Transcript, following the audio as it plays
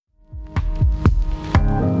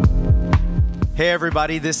Hey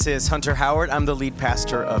everybody, this is Hunter Howard. I'm the lead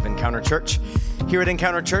pastor of Encounter Church. Here at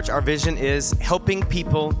Encounter Church, our vision is helping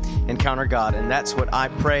people encounter God, and that's what I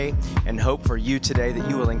pray and hope for you today, that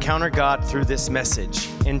you will encounter God through this message.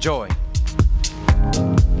 Enjoy.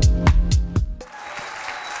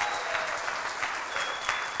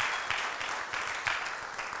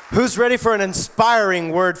 Who's ready for an inspiring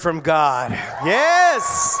word from God?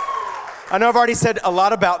 Yes! I know I've already said a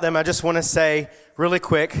lot about them. I just want to say really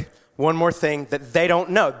quick one more thing that they don't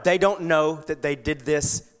know. They don't know that they did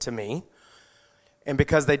this to me. And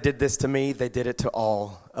because they did this to me, they did it to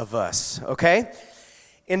all of us, okay?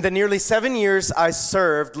 In the nearly 7 years I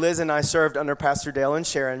served, Liz and I served under Pastor Dale and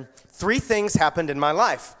Sharon, 3 things happened in my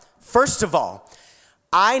life. First of all,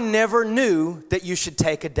 I never knew that you should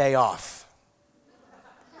take a day off.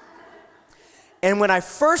 And when I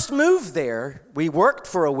first moved there, we worked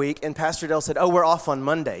for a week, and Pastor Dale said, we're off on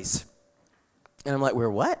Mondays. And I'm like, we're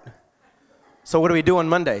what? So what do we do on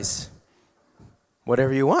Mondays?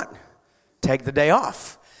 Whatever you want. Take the day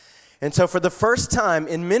off. And so for the first time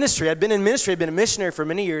in ministry, I'd been a missionary for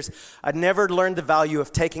many years. I'd never learned the value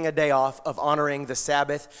of taking a day off, of honoring the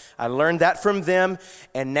Sabbath. I learned that from them,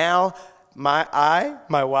 and now my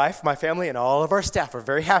wife, my family, and all of our staff are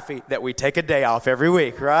very happy that we take a day off every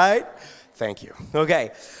week, right? Thank you.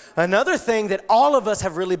 Okay. Another thing that all of us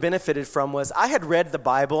have really benefited from was I had read the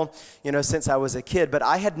Bible, since I was a kid, but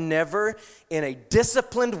I had never in a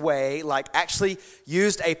disciplined way, actually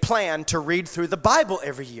used a plan to read through the Bible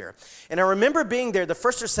every year. And I remember being there the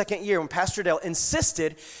first or second year when Pastor Dale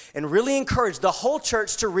insisted and really encouraged the whole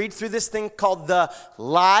church to read through this thing called the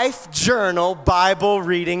Life Journal Bible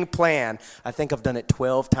Reading Plan. I think I've done it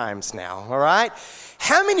 12 times now, all right?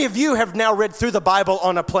 How many of you have now read through the Bible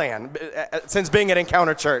on a plan since being at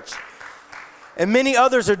Encounter Church? And many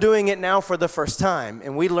others are doing it now for the first time.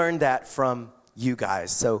 And we learned that from you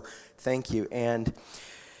guys. So thank you. And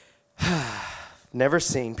never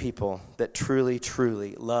seen people that truly,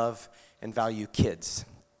 truly love and value kids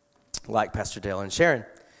like Pastor Dale and Sharon.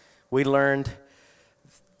 We learned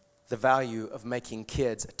the value of making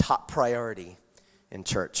kids a top priority in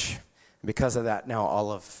church. Because of that, now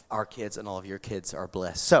all of our kids and all of your kids are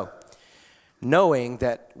blessed. So, knowing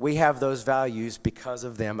that we have those values because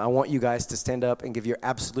of them, I want you guys to stand up and give your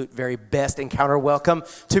absolute very best encounter welcome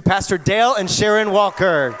to Pastor Dale and Sharon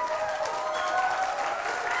Walker.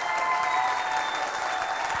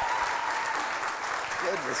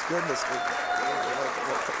 Goodness.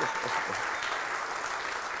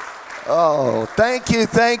 Oh, thank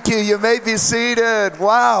you. You may be seated.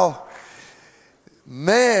 Wow.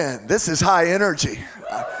 Man, this is high energy.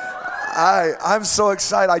 I'm so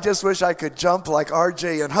excited. I just wish I could jump like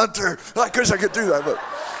RJ and Hunter. I wish I could do that, but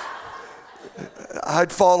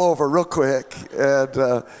I'd fall over real quick.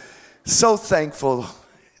 And so thankful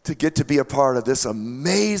to get to be a part of this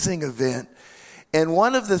amazing event. And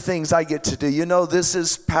one of the things I get to do, this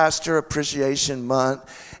is Pastor Appreciation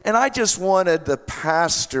Month. And I just wanted the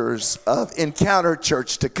pastors of Encounter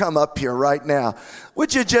Church to come up here right now.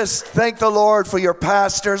 Would you just thank the Lord for your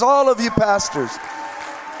pastors, all of you pastors?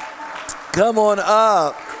 Come on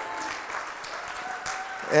up.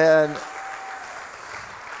 And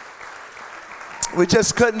we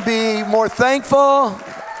just couldn't be more thankful,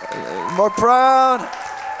 more proud.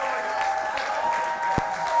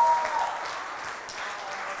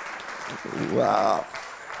 Wow.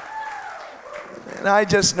 And I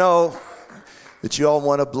just know that you all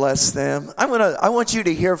want to bless them. I want you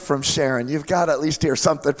to hear from Sharon. You've got to at least hear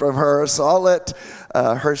something from her. So I'll let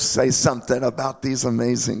her say something about these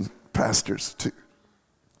amazing pastors too.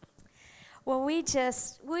 Well, we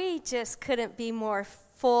just couldn't be more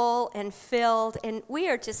full and filled, and we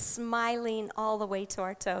are just smiling all the way to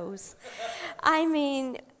our toes. I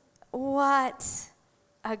mean, what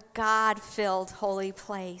a God-filled holy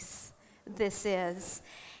place this is.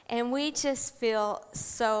 And we just feel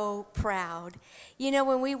so proud.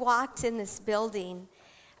 When we walked in this building,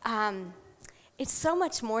 it's so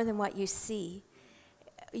much more than what you see.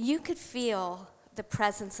 You could feel the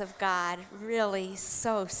presence of God really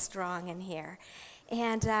so strong in here.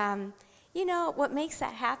 And, what makes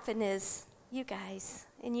that happen is you guys.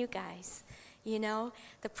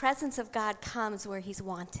 The presence of God comes where he's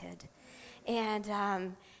wanted.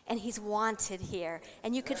 And he's wanted here.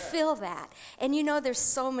 And you could feel that. And there's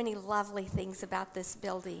so many lovely things about this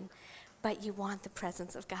building. But you want the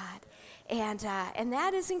presence of God. And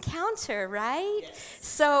that is Encounter, right? Yes.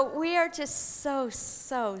 So we are just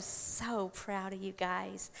so proud of you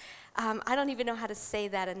guys. I don't even know how to say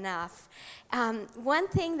that enough. One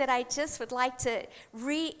thing that I just would like to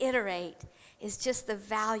reiterate is just the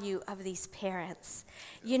value of these parents.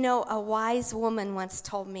 A wise woman once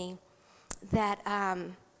told me, that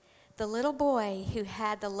the little boy who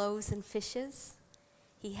had the loaves and fishes,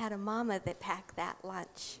 he had a mama that packed that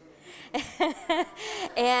lunch.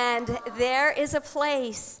 And there is a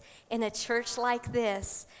place in a church like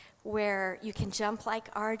this where you can jump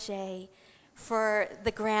like RJ for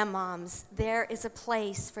the grandmoms. There is a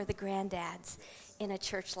place for the granddads in a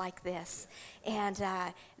church like this. And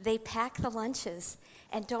they pack the lunches,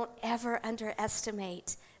 and don't ever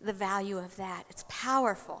underestimate the value of that. It's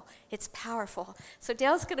powerful. It's powerful. So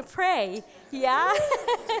Dale's going to pray. Yeah?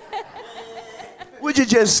 Would you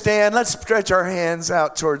just stand? Let's stretch our hands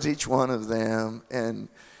out towards each one of them and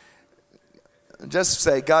just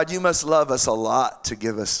say, God, you must love us a lot to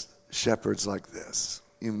give us shepherds like this.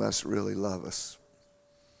 You must really love us.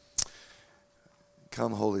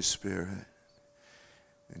 Come, Holy Spirit,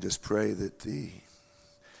 and just pray that the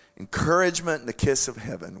encouragement and the kiss of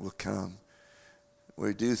heaven will come.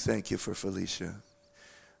 We do thank you for Felicia.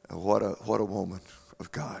 What a woman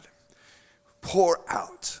of God. Pour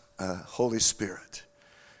out Holy Spirit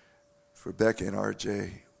for Becca and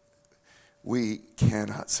RJ. We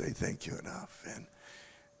cannot say thank you enough. And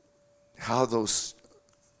how those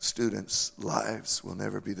students' lives will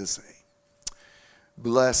never be the same.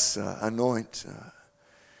 Bless, anoint,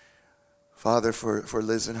 Father, for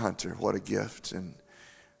Liz and Hunter. What a gift, and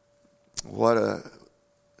what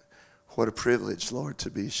a privilege, Lord, to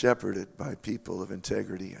be shepherded by people of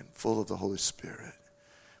integrity and full of the Holy Spirit.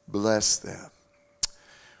 Bless them.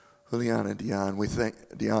 Juliana and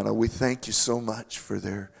Deanna, we thank you so much for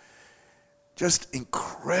their just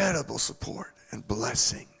incredible support and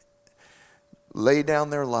blessing. Lay down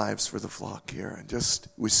their lives for the flock here, and just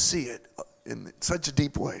we see it in such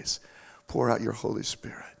deep ways. Pour out your Holy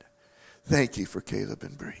Spirit. Thank you for Caleb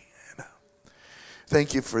and Brianna.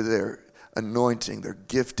 Thank you for their anointing, their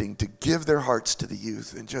gifting to give their hearts to the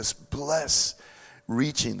youth and just bless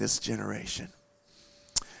reaching this generation.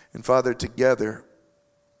 And Father, together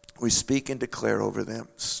we speak and declare over them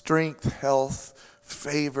strength, health,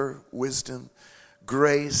 favor, wisdom,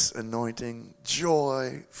 grace, anointing,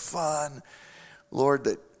 joy, fun. Lord,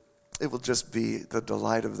 that it will just be the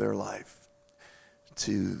delight of their life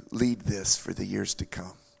to lead this for the years to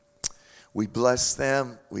come. We bless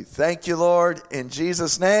them. We thank you, Lord. In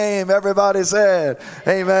Jesus' name, everybody said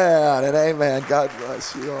amen and amen. God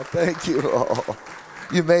bless you all. Thank you all.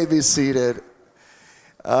 You may be seated.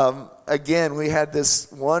 Again, we had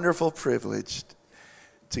this wonderful privilege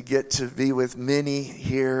to get to be with many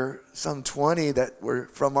here, some 20 that were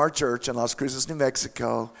from our church in Las Cruces, New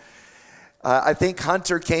Mexico. I think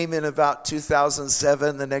Hunter came in about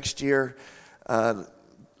 2007. The next year,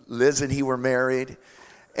 Liz and he were married.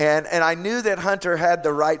 And I knew that Hunter had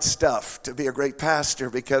the right stuff to be a great pastor,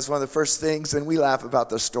 because one of the first things, and we laugh about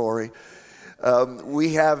the story,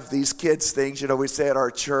 we have these kids things, we say at our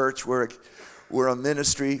church, we're a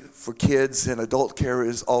ministry for kids, and adult care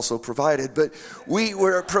is also provided. But we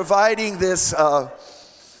were providing this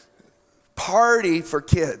party for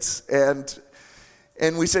kids.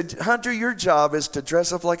 And we said, Hunter, your job is to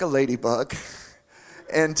dress up like a ladybug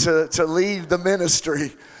and to lead the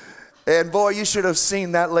ministry. And boy, you should have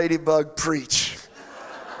seen that ladybug preach.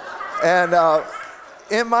 And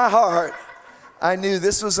in my heart, I knew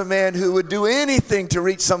this was a man who would do anything to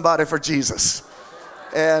reach somebody for Jesus.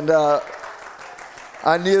 And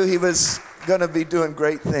I knew he was going to be doing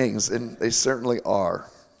great things, and they certainly are.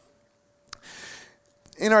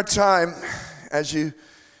 In our time, as you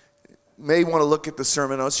may want to look at the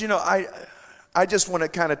sermon notes, I just want to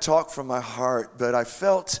kind of talk from my heart, but I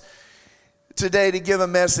felt today to give a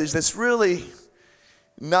message that's really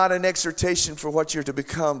not an exhortation for what you're to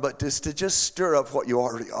become, but to just stir up what you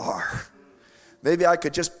already are. Maybe I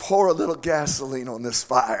could just pour a little gasoline on this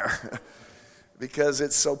fire because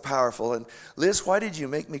it's so powerful. And Liz, why did you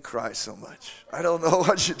make me cry so much? I don't know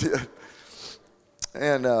what you did.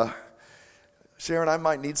 And Sharon, I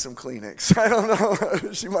might need some Kleenex. I don't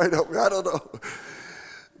know. She might help me. I don't know.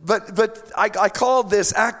 But I called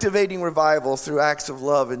this activating revival through acts of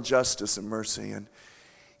love and justice and mercy. And,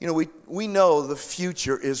 we know the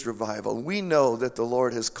future is revival. We know that the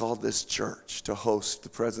Lord has called this church to host the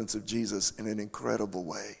presence of Jesus in an incredible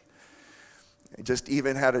way. I just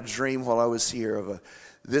even had a dream while I was here of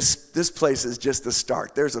this place is just the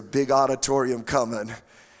start. There's a big auditorium coming,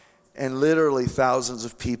 and literally thousands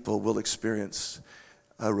of people will experience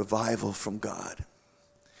a revival from God.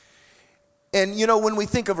 And when we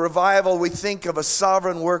think of revival, we think of a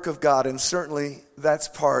sovereign work of God, and certainly that's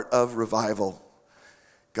part of revival,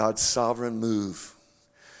 God's sovereign move.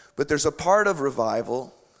 But there's a part of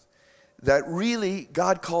revival that really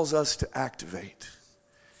God calls us to activate.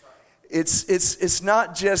 It's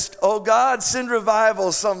not just, oh God, send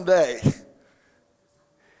revival someday.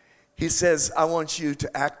 He says, I want you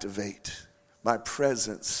to activate my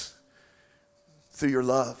presence through your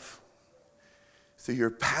love, through your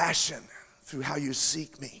passion, through how you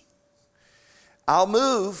seek me. I'll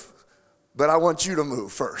move, but I want you to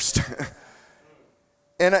move first.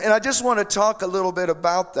 And I just want to talk a little bit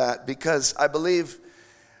about that, because I believe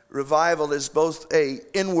revival is both an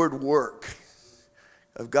inward work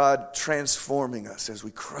of God transforming us as we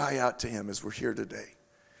cry out to him as we're here today.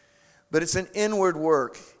 But it's an inward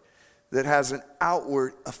work that has an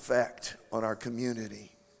outward effect on our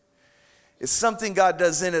community. It's something God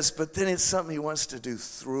does in us, but then it's something he wants to do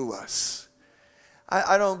through us.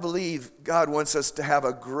 I don't believe God wants us to have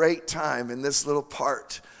a great time in this little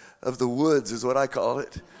part of the woods, is what I call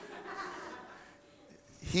it.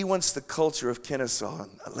 He wants the culture of Kennesaw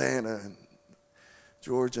and Atlanta and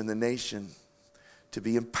Georgia and the nation to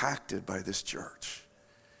be impacted by this church.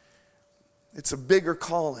 It's a bigger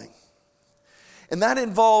calling. And that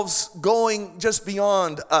involves going just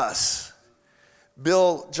beyond us.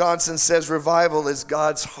 Bill Johnson says revival is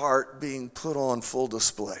God's heart being put on full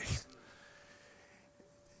display.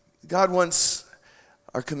 God wants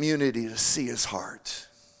our community to see his heart.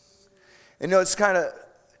 And you know, it's kind of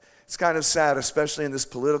sad, especially in this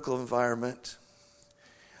political environment.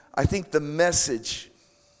 I think the message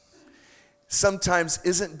sometimes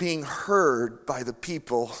isn't being heard by the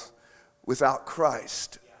people without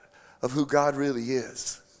Christ of who God really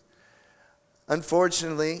is.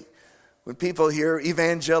 Unfortunately, when people hear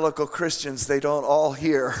evangelical Christians, they don't all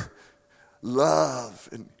hear love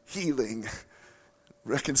and healing,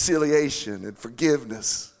 reconciliation and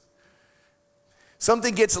forgiveness.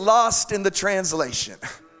 Something gets lost in the translation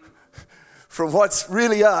from what's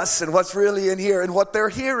really us and what's really in here and what they're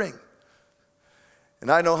hearing.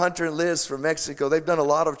 And I know Hunter and Liz from Mexico, they've done a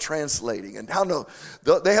lot of translating. And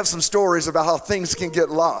they have some stories about how things can get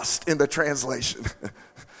lost in the translation.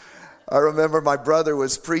 I remember my brother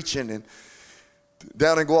was preaching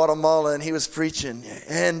down in Guatemala, and he was preaching.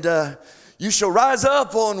 And you shall rise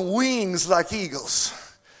up on wings like eagles.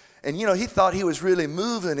 And you know, he thought he was really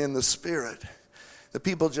moving in the spirit. The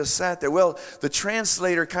people just sat there. Well, the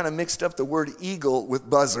translator kind of mixed up the word eagle with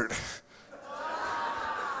buzzard.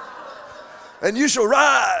 And you shall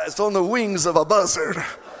rise on the wings of a buzzard.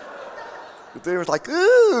 But they were like,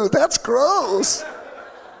 ooh, that's gross.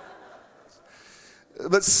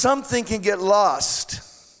 But something can get lost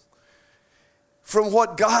from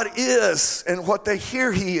what God is and what they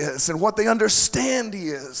hear he is and what they understand he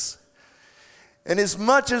is. And as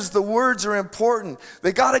much as the words are important,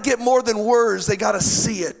 they got to get more than words. They got to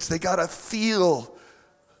see it. They got to feel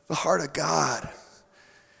the heart of God.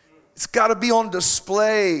 It's got to be on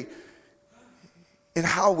display in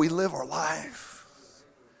how we live our life.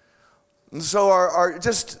 And so our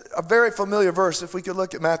just a very familiar verse, if we could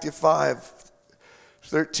look at Matthew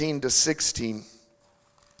 5:13-16,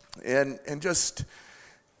 and just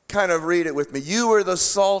kind of read it with me. You are the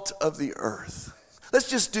salt of the earth. Let's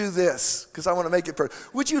just do this, because I want to make it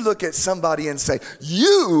perfect. Would you look at somebody and say,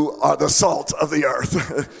 you are the salt of the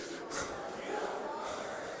earth?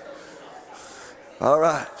 All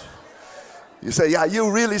right. You say, yeah,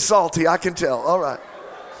 you're really salty, I can tell. All right.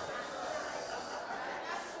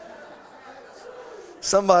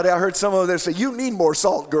 Somebody, I heard some of them say, you need more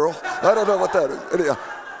salt, girl. I don't know what that is. Anyhow.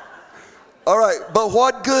 All right, but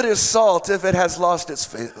what good is salt if it has lost its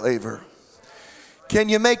flavor? Can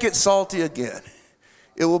you make it salty again?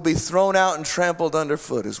 It will be thrown out and trampled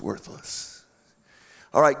underfoot as worthless.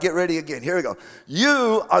 All right, get ready again. Here we go.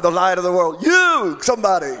 You are the light of the world. You,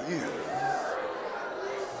 somebody. You.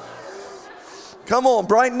 Come on,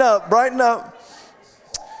 brighten up, brighten up.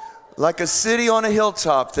 Like a city on a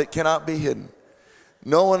hilltop that cannot be hidden.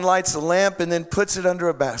 No one lights a lamp and then puts it under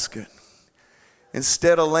a basket.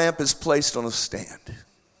 Instead, a lamp is placed on a stand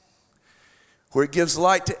where it gives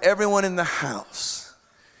light to everyone in the house.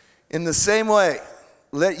 In the same way,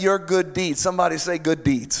 let your good deeds, somebody say good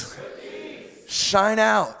deeds, shine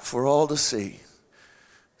out for all to see,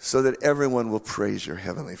 so that everyone will praise your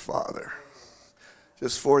heavenly Father.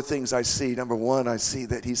 Just 4 things I see. Number 1, I see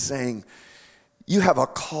that he's saying, you have a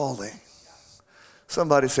calling.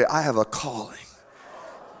 Somebody say, I have a calling.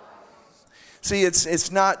 See,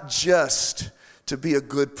 it's not just to be a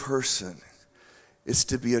good person. It's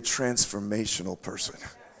to be a transformational person.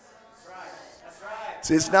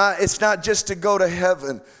 See, it's not just to go to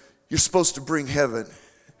heaven. You're supposed to bring heaven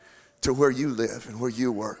to where you live and where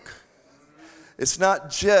you work. It's not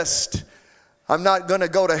just, I'm not going to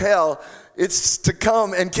go to hell. It's to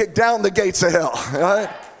come and kick down the gates of hell, right?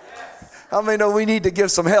 How many know we need to give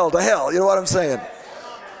some hell to hell? You know what I'm saying?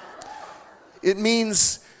 It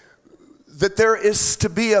means that there is to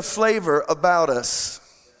be a flavor about us.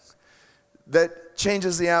 that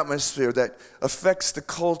changes the atmosphere, that affects the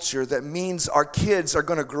culture, that means our kids are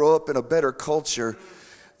going to grow up in a better culture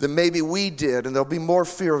than maybe we did, and there'll be more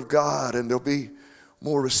fear of God, and there'll be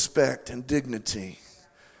more respect and dignity.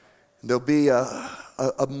 And there'll be a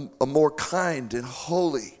more kind and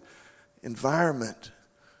holy environment.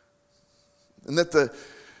 And that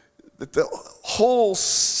the whole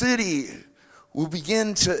city will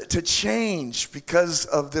begin to change because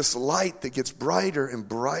of this light that gets brighter and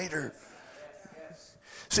brighter.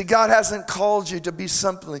 See, God hasn't called you to be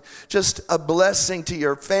something, just a blessing to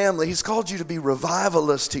your family. He's called you to be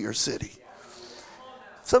revivalist to your city.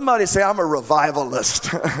 Somebody say, I'm a revivalist.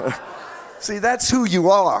 See, that's who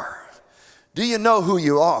you are. Do you know who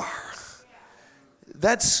you are?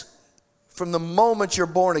 That's from the moment you're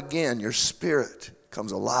born again, your spirit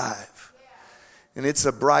comes alive. And it's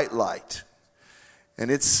a bright light. And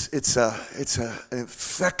it's a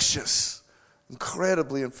infectious,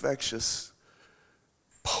 incredibly infectious,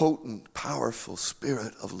 potent, powerful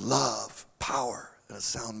spirit of love, power, and a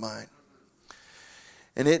sound mind.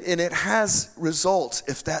 And it has results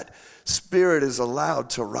if that spirit is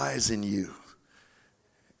allowed to rise in you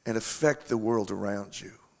and affect the world around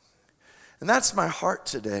you. And that's my heart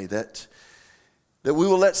today, that we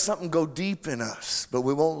will let something go deep in us, but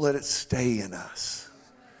we won't let it stay in us.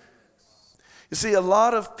 You see, a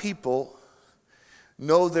lot of people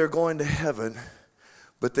know they're going to heaven,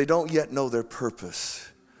 but they don't yet know their purpose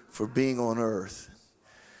for being on earth.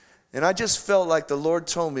 And I just felt like the Lord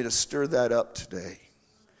told me to stir that up today.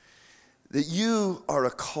 That you are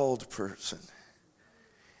a called person.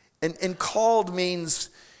 And called means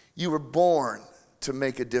you were born to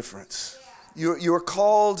make a difference. You were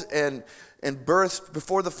called and birthed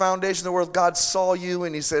before the foundation of the world. God saw you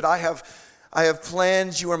and he said, I have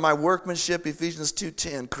plans. You are my workmanship, Ephesians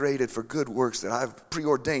 2:10, created for good works that I've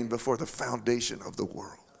preordained before the foundation of the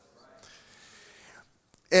world.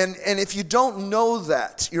 And if you don't know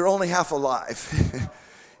that, you're only half alive.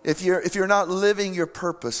 If you're not living your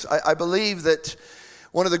purpose, I believe that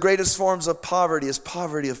one of the greatest forms of poverty is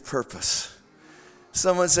poverty of purpose.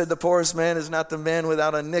 Someone said the poorest man is not the man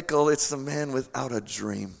without a nickel, it's the man without a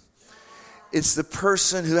dream. It's the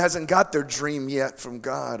person who hasn't got their dream yet from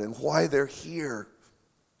God and why they're here.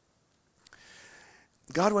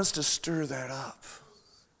 God wants to stir that up.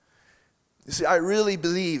 You see, I really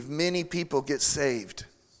believe many people get saved.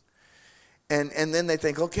 And then they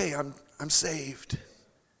think, okay, I'm saved.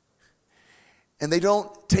 And they don't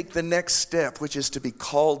take the next step, which is to be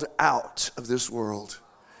called out of this world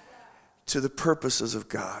to the purposes of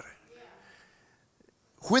God.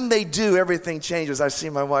 When they do, everything changes. I see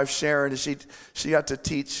my wife Sharon, and she got to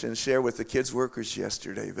teach and share with the kids workers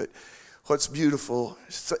yesterday. But what's beautiful,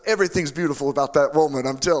 so everything's beautiful about that woman,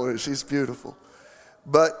 I'm telling you, she's beautiful.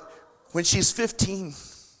 But when she's 15,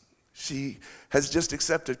 she has just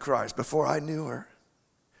accepted Christ before I knew her.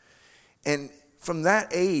 And from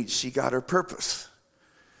that age, she got her purpose.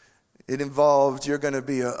 It involved, you're going to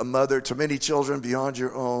be a mother to many children beyond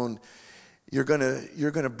your own. You're going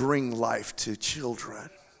to bring life to children.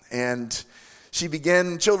 And she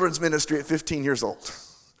began children's ministry at 15 years old.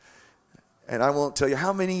 And I won't tell you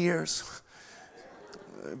how many years,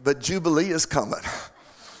 but Jubilee is coming.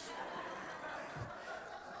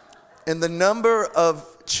 And the number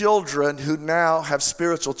of children who now have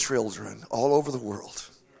spiritual children all over the world,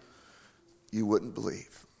 you wouldn't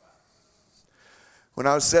believe. When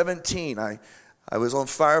I was 17, I was on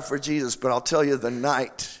fire for Jesus, but I'll tell you the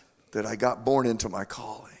night that I got born into my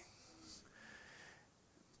calling.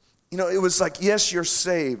 You know, it was like, yes, you're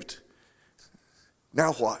saved.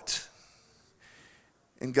 Now what?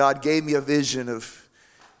 And God gave me a vision of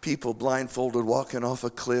people blindfolded walking off a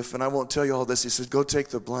cliff. And I won't tell you all this. He said, go take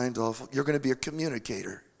the blind off. You're going to be a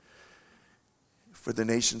communicator for the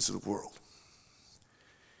nations of the world.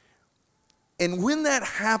 And when that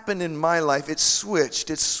happened in my life, it switched.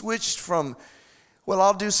 It switched from, well,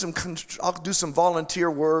 I'll do some volunteer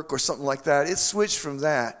work or something like that. It switched from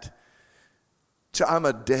that to I'm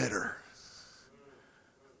a debtor.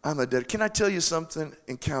 I'm a debtor. Can I tell you something?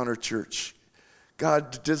 Encounter Church.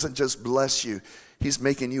 God doesn't just bless you. He's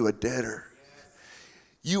making you a debtor.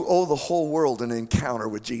 You owe the whole world an encounter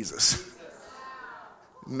with Jesus.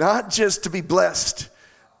 Not just to be blessed.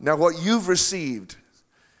 Now what you've received,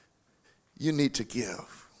 you need to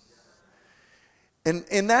give. And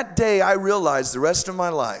in that day, I realized the rest of my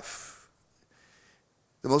life,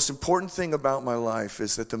 the most important thing about my life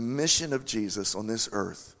is that the mission of Jesus on this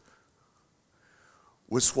earth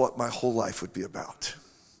was what my whole life would be about.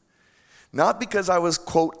 Not because I was,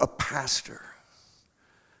 quote, a pastor,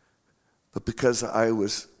 but because I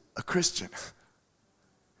was a Christian.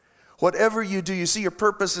 Whatever you do, you see, your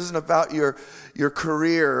purpose isn't about your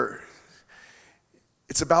career.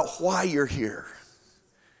 It's about why you're here,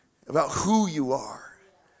 about who you are.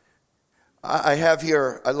 I have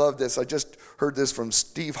here, I love this. I just heard this from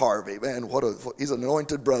Steve Harvey. Man, he's an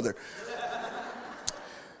anointed brother.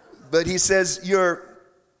 But he says, your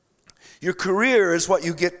career is what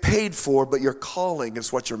you get paid for, but your calling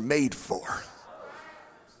is what you're made for.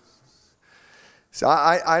 So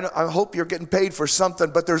I hope you're getting paid for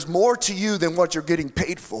something, but there's more to you than what you're getting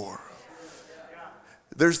paid for.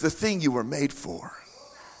 There's the thing you were made for.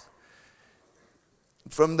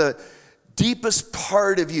 From the deepest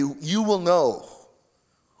part of you, you will know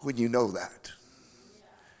when you know that.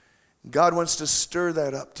 God wants to stir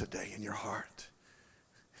that up today in your heart.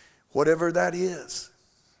 Whatever that is,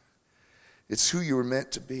 it's who you were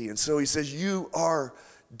meant to be. And so he says, you are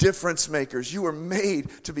difference makers. You were made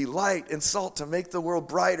to be light and salt, to make the world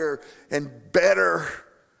brighter and better.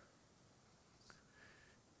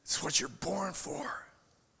 It's what you're born for.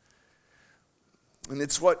 And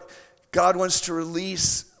it's what God wants to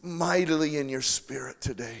release mightily in your spirit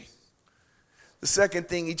today. The second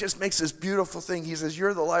thing, he just makes this beautiful thing. He says,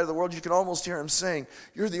 you're the light of the world. You can almost hear him saying,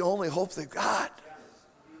 you're the only hope they've got.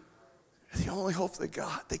 You're the only hope they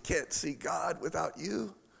got. They can't see God without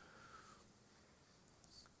you.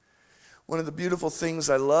 One of the beautiful things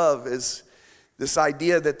I love is this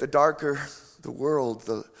idea that the darker the world,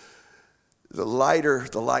 the lighter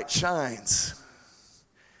the light shines.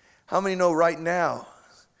 How many know right now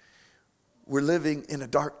we're living in a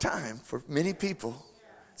dark time for many people?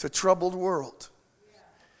 It's a troubled world.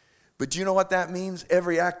 But do you know what that means?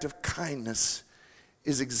 Every act of kindness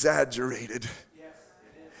is exaggerated.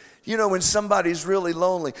 You know, when somebody's really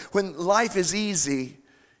lonely, when life is easy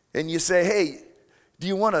and you say, hey, do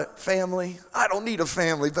you want a family? I don't need a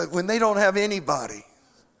family. But when they don't have anybody,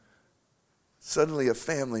 suddenly a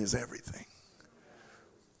family is everything.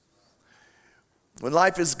 When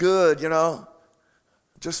life is good, you know,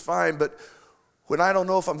 just fine. But when I don't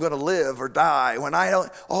know if I'm going to live or die, when I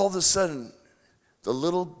don't, all of a sudden, the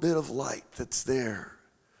little bit of light that's there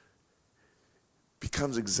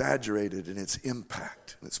becomes exaggerated in its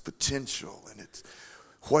impact and its potential and its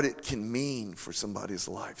what it can mean for somebody's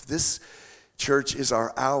life. This church is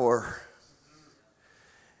our hour.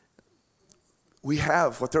 We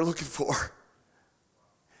have what they're looking for.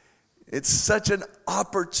 It's such an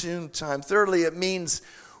opportune time. Thirdly, it means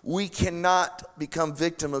we cannot become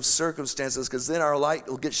victim of circumstances, because then our light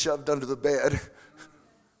will get shoved under the bed.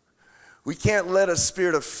 We can't let a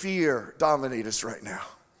spirit of fear dominate us right now.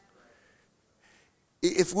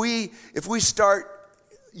 If we start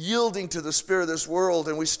yielding to the spirit of this world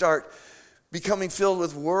and we start becoming filled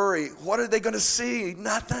with worry, what are they going to see?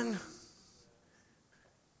 Nothing.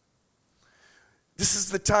 This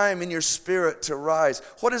is the time in your spirit to rise.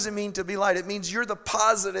 What does it mean to be light? It means you're the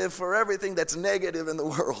positive for everything that's negative in the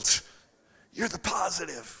world. You're the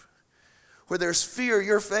positive. Where there's fear,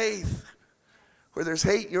 you're faith. Where there's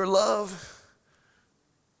hate, you're love.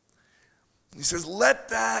 He says, let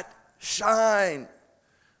that shine.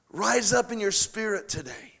 Rise up in your spirit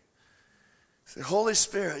today. Say, Holy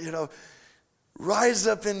Spirit, rise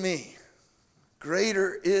up in me.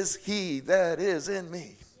 Greater is he that is in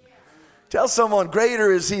me. Tell someone,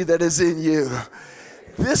 greater is he that is in you.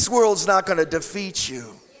 This world's not going to defeat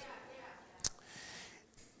you.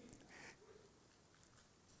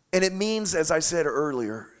 And it means, as I said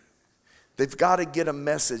earlier, they've got to get a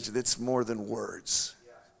message that's more than words.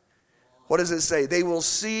 What does it say? They will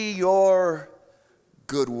see your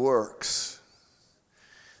good works.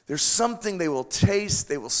 There's something they will taste,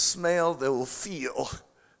 they will smell, they will feel.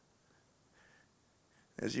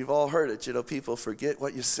 As you've all heard it, people forget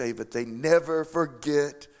what you say, but they never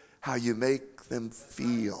forget how you make them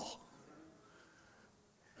feel.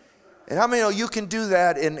 And how many know you can do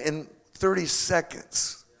that in 30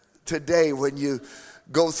 seconds today when you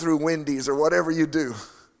go through Wendy's or whatever you do?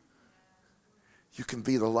 You can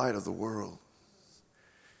be the light of the world.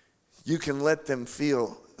 You can let them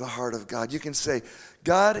feel the heart of God. You can say,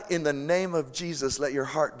 God, in the name of Jesus, let your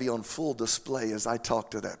heart be on full display as I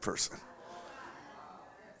talk to that person.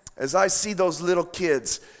 As I see those little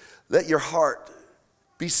kids, let your heart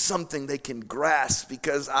be something they can grasp,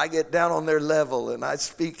 because I get down on their level and I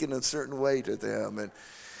speak in a certain way to them. And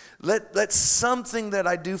let something that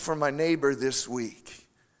I do for my neighbor this week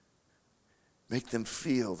make them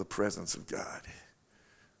feel the presence of God.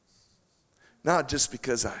 Not just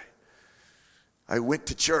because I went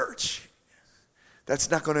to church.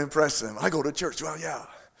 That's not going to impress them. I go to church. Well, yeah.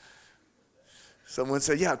 Someone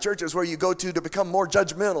said, yeah, church is where you go to become more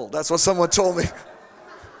judgmental. That's what someone told me.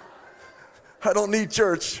 I don't need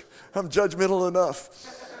church. I'm judgmental enough.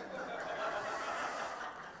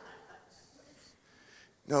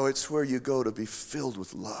 No, it's where you go to be filled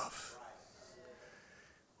with love.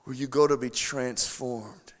 Where you go to be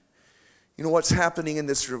transformed. You know what's happening in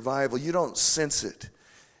this revival? You don't sense it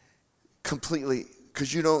completely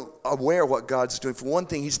because you don't aware what God's doing. For one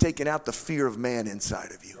thing, he's taken out the fear of man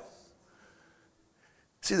inside of you.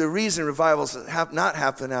 See, the reason revivals have not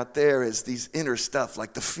happen out there is these inner stuff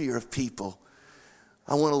like the fear of people.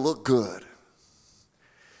 I want to look good.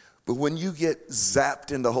 But when you get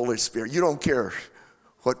zapped in the Holy Spirit, you don't care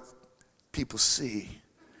what people see.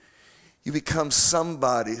 You become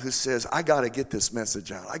somebody who says, I got to get this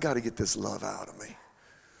message out. I got to get this love out of me.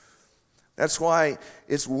 That's why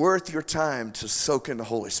it's worth your time to soak in the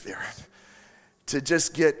Holy Spirit. To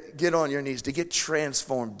just get on your knees, to get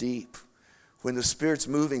transformed deep. When the Spirit's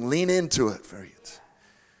moving, lean into it for you.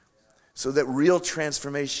 So that real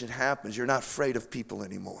transformation happens. You're not afraid of people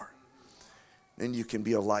anymore. Then you can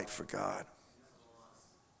be a light for God.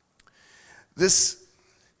 This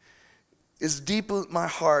is deep in my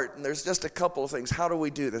heart, and there's just a couple of things. How do we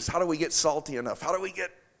do this? How do we get salty enough? How do we get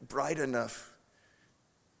bright enough?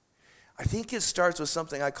 I think it starts with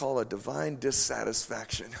something I call a divine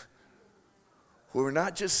dissatisfaction. Where we're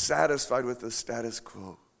not just satisfied with the status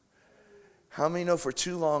quo. How many know for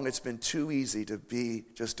too long it's been too easy to be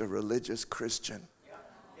just a religious Christian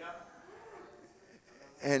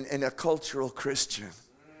and a cultural Christian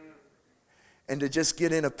and to just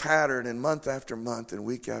get in a pattern and month after month and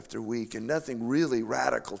week after week and nothing really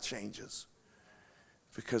radical changes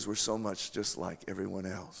because we're so much just like everyone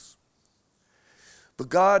else. But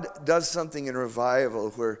God does something in revival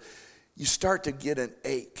where you start to get an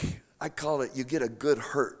ache. I call it you get a good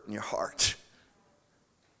hurt in your heart.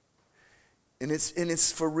 And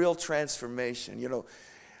it's for real transformation. You know,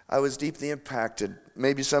 I was deeply impacted.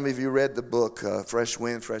 Maybe some of you read the book, Fresh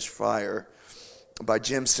Wind, Fresh Fire, by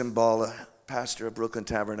Jim Cymbala, pastor of Brooklyn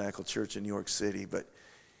Tabernacle Church in New York City. But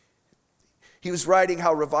he was writing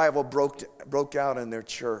how revival broke out in their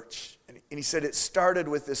church. And he said it started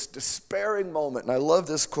with this despairing moment. And I love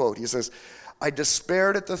this quote. He says, I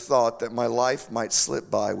despaired at the thought that my life might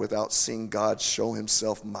slip by without seeing God show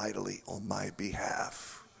himself mightily on my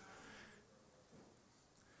behalf.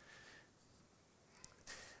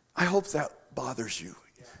 I hope that bothers you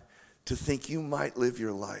to think you might live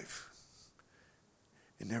your life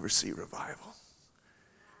and never see revival.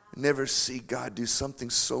 Never see God do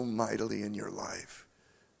something so mightily in your life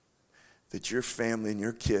that your family and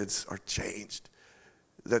your kids are changed.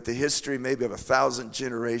 That the history maybe of 1,000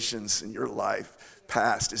 generations in your life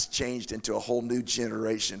past is changed into a whole new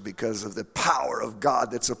generation because of the power of God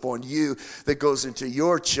that's upon you that goes into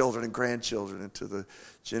your children and grandchildren, into the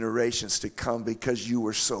generations to come because you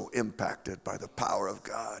were so impacted by the power of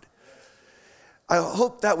God. I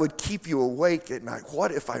hope that would keep you awake at night.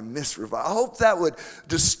 What if I miss revival? I hope that would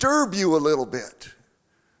disturb you a little bit.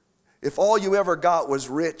 If all you ever got was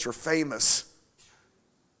rich or famous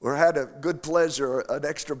or had a good pleasure or an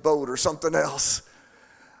extra boat or something else,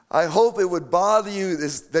 I hope it would bother you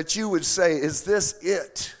that you would say, is this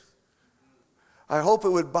it? I hope it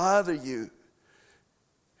would bother you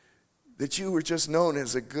that you were just known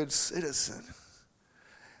as a good citizen.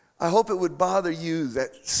 I hope it would bother you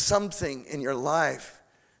that something in your life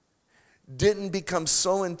didn't become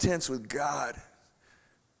so intense with God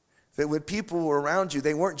that when people were around you,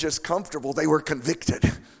 they weren't just comfortable, they were convicted.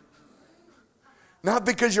 Not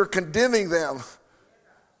because you're condemning them,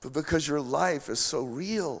 but because your life is so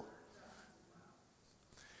real.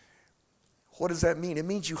 What does that mean? It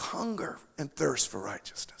means you hunger and thirst for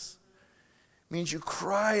righteousness. It means you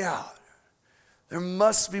cry out. There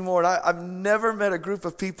must be more. And I've never met a group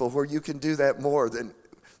of people where you can do that more than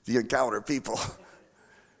the Encounter people.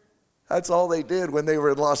 That's all they did when they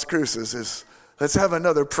were in Las Cruces is, let's have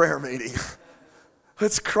another prayer meeting.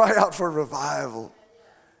 Let's cry out for revival.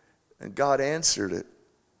 And God answered it.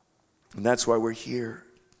 And that's why we're here.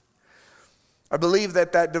 I believe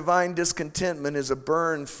that divine discontentment is a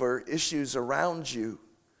burn for issues around you.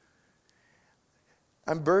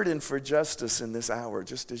 I'm burdened for justice in this hour,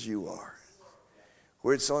 just as you are.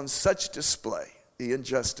 Where it's on such display, the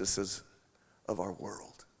injustices of our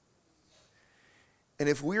world. And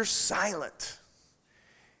if we're silent,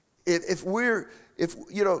 we're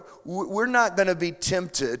not going to be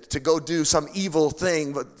tempted to go do some evil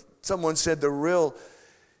thing, but someone said the real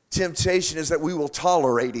temptation is that we will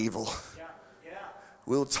tolerate evil. Yeah.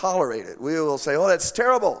 We'll tolerate it. We will say, oh, that's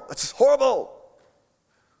terrible. That's horrible.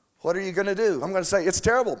 What are you going to do? I'm going to say, it's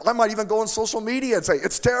terrible. I might even go on social media and say,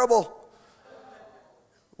 it's terrible.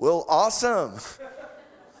 Well, awesome.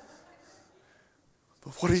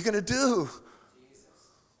 But what are you going to do?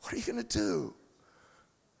 What are you going to do?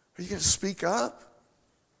 Are you going to speak up?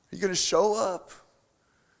 Are you going to show up?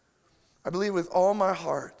 I believe with all my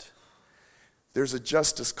heart, there's a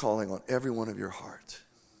justice calling on every one of your heart.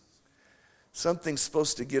 Something's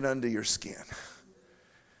supposed to get under your skin.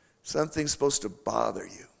 Something's supposed to bother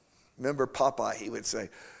you. Remember Popeye, he would say,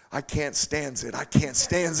 I can't stand it. I can't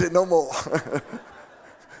stand it no more.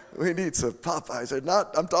 We need some Popeye. I said,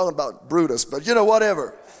 I'm talking about Brutus, but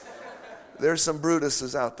whatever. There's some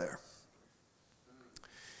Brutuses out there.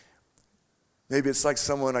 Maybe it's like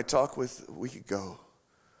someone I talked with a week ago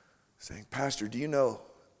saying, Pastor, do you know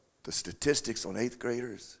the statistics on 8th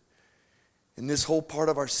graders? In this whole part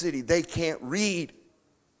of our city, they can't read.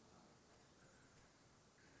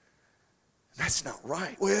 That's not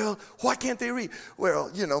right. Well, why can't they read?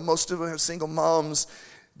 Well, most of them have single moms.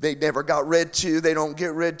 They never got read to. They don't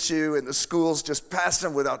get read to. And the schools just pass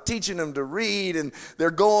them without teaching them to read. And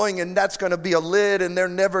they're going, and that's going to be a lid. And they're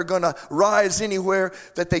never going to rise anywhere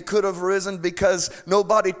that they could have risen because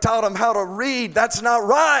nobody taught them how to read. That's not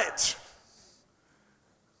right.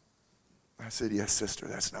 I said, yes, sister,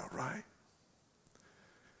 that's not right.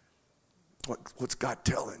 What's God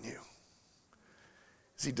telling you?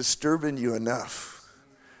 Is he disturbing you enough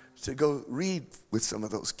to go read with some of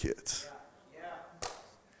those kids?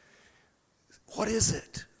 What is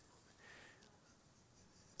it?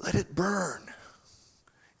 Let it burn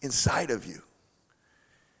inside of you.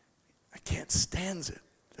 I can't stand it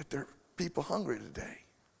that there are people hungry today.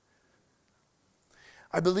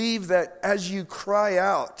 I believe that as you cry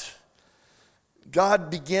out, God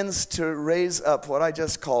begins to raise up what I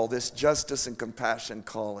just call this justice and compassion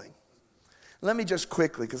calling. Let me just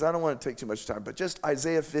quickly, because I don't want to take too much time, but just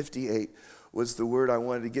Isaiah 58 was the word I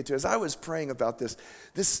wanted to get to. As I was praying about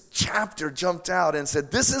this chapter jumped out and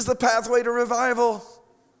said, this is the pathway to revival.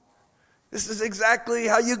 This is exactly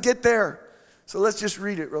how you get there. So let's just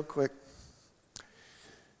read it real quick.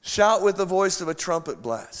 Shout with the voice of a trumpet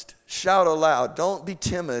blast. Shout aloud. Don't be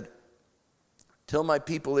timid. Tell my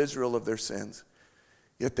people Israel of their sins.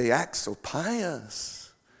 Yet they act so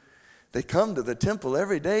pious. They come to the temple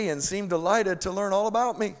every day and seem delighted to learn all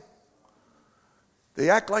about me. They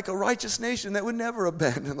act like a righteous nation that would never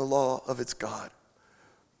abandon the law of its God.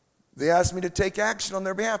 They ask me to take action on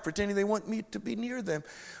their behalf, pretending they want me to be near them.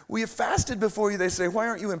 We have fasted before you, they say. Why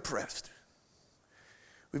aren't you impressed?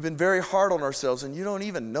 We've been very hard on ourselves, and you don't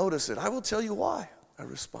even notice it. I will tell you why, I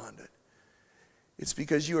responded. It's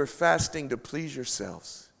because you are fasting to please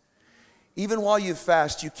yourselves. Even while you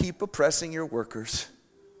fast, you keep oppressing your workers.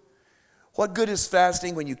 What good is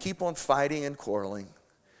fasting when you keep on fighting and quarreling?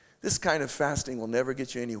 This kind of fasting will never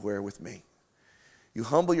get you anywhere with me. You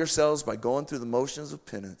humble yourselves by going through the motions of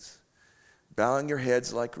penance, bowing your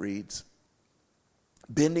heads like reeds,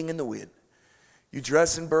 bending in the wind. You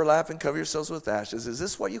dress in burlap and cover yourselves with ashes. Is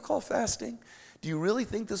this what you call fasting? Do you really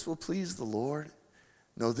think this will please the Lord?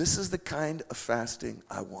 No, this is the kind of fasting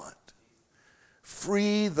I want.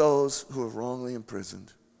 Free those who are wrongly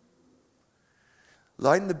imprisoned.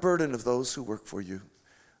 Lighten the burden of those who work for you.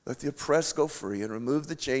 Let the oppressed go free and remove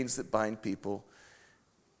the chains that bind people.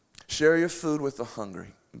 Share your food with the hungry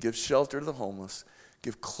and give shelter to the homeless.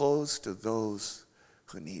 Give clothes to those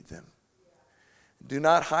who need them. Do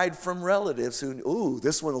not hide from relatives who,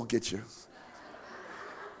 this one will get you.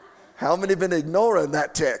 How many have been ignoring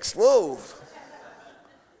that text? Whoa.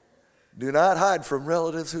 Do not hide from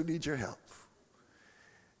relatives who need your help.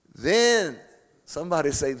 Then,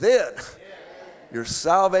 somebody say, then your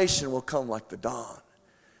salvation will come like the dawn.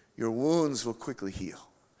 Your wounds will quickly heal.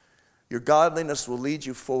 Your godliness will lead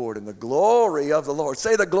you forward, and the glory of the Lord,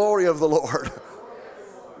 say the glory of the Lord,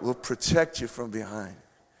 will protect you from behind.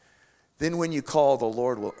 Then when you call, the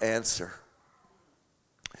Lord will answer.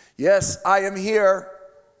 Yes, I am here.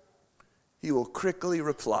 He will quickly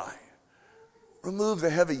reply. Remove the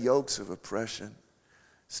heavy yokes of oppression.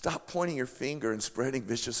 Stop pointing your finger and spreading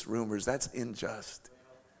vicious rumors. That's unjust.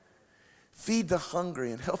 Feed the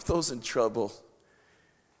hungry and help those in trouble.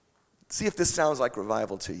 See if this sounds like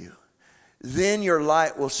revival to you. Then your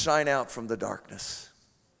light will shine out from the darkness,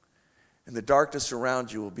 and the darkness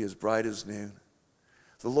around you will be as bright as noon.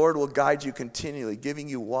 The Lord will guide you continually, giving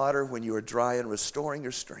you water when you are dry and restoring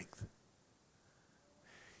your strength.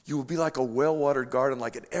 You will be like a well-watered garden,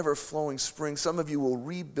 like an ever-flowing spring. Some of you will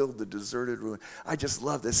rebuild the deserted ruin. I just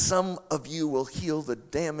love this. Some of you will heal the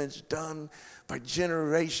damage done by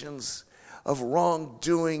generations of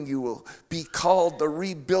wrongdoing. You will be called the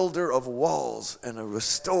rebuilder of walls and a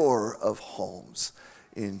restorer of homes.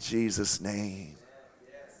 In Jesus' name.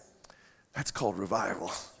 That's called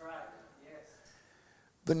revival.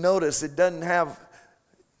 But notice, it doesn't have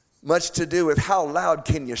much to do with how loud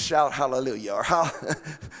can you shout hallelujah or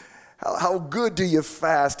How good do you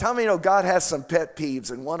fast? How many know God has some pet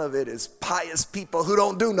peeves, and one of it is pious people who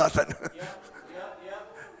don't do nothing?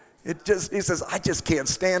 He says, I just can't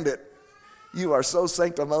stand it. You are so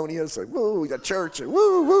sanctimonious, and woo, the church, and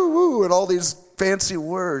woo, woo, woo, and all these fancy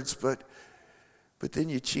words, but then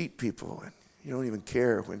you cheat people, and you don't even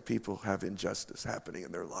care when people have injustice happening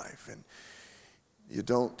in their life, and you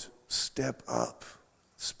don't step up,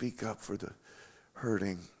 speak up for the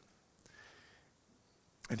hurting,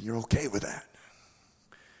 and you're okay with that.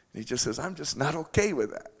 And he just says, I'm just not okay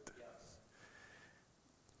with that.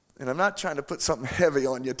 And I'm not trying to put something heavy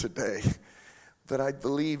on you today, but I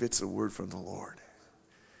believe it's a word from the Lord.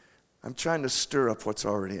 I'm trying to stir up what's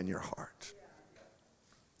already in your heart.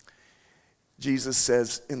 Jesus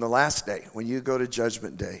says, in the last day, when you go to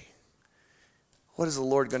Judgment Day, what is the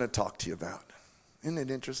Lord going to talk to you about? Isn't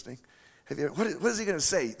it interesting? What is he going to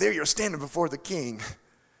say? There you're standing before the King.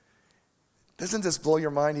 Doesn't this blow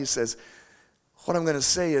your mind? He says, what I'm going to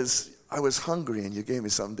say is, I was hungry and you gave me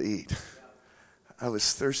something to eat. I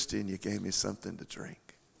was thirsty and you gave me something to drink.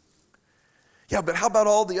 Yeah, but how about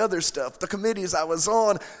all the other stuff? The committees I was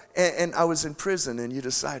on, and I was in prison and you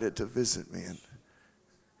decided to visit me. And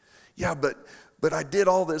yeah, but I did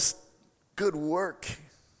all this good work.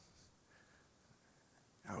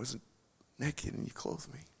 I was naked and you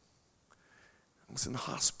clothed me. I was in the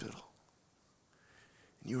hospital.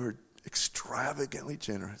 And you were extravagantly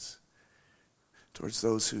generous towards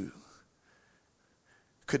those who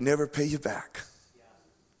could never pay you back.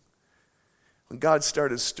 When God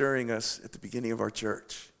started stirring us at the beginning of our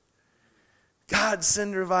church, God,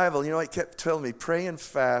 send revival. You know, He kept telling me, pray and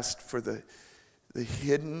fast for the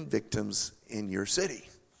hidden victims in your city.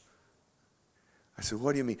 I said,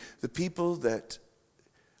 what do you mean? The people that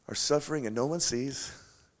are suffering and no one sees,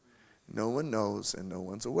 no one knows, and no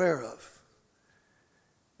one's aware of.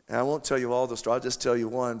 And I won't tell you all the story. I'll just tell you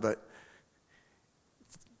one, but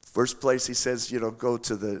first place he says, go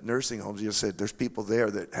to the nursing homes. He said, there's people there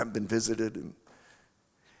that haven't been visited.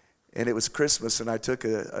 And it was Christmas, and I took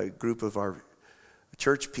a group of our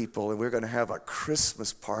church people, and we were going to have a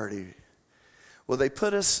Christmas party. Well, they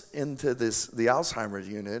put us into the Alzheimer's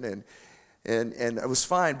unit, and it was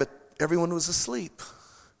fine, but everyone was asleep.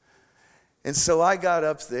 And so I got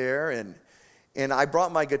up there, and I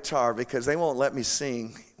brought my guitar because they won't let me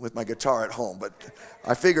sing with my guitar at home. But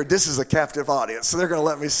I figured this is a captive audience, so they're going to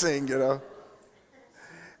let me sing,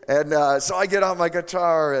 And so I get out my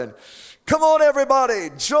guitar and, come on, everybody,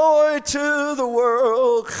 joy to the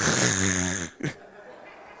world.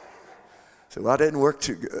 So I didn't work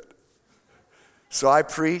too good. So I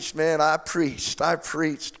preached. And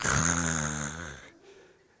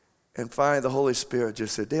finally the Holy Spirit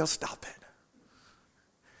just said, Dale, stop it.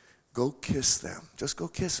 Go kiss them. Just go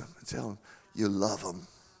kiss them and tell them you love them.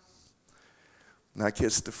 And I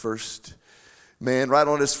kissed the first man right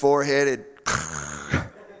on his forehead. It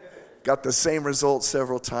got the same result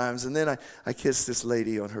several times. And then I kissed this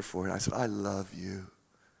lady on her forehead. I said, I love you.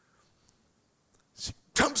 She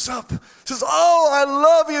jumps up, says, oh, I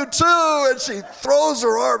love you too. And she throws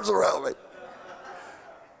her arms around me.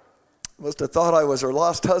 Must have thought I was her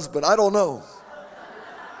lost husband. I don't know.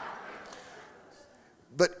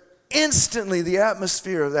 But instantly the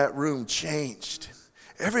atmosphere of that room changed.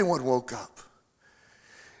 Everyone woke up.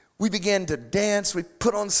 We began to dance. We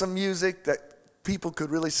put on some music that people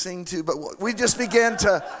could really sing to, but we just began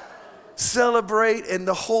to celebrate, and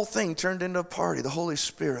the whole thing turned into a party. The Holy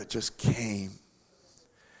Spirit just came.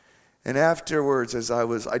 And afterwards,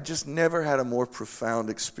 I just never had a more profound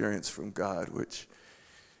experience from God, which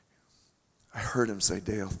I heard Him say,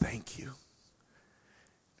 Dale, thank you.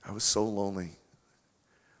 I was so lonely.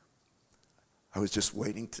 I was just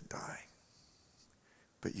waiting to die,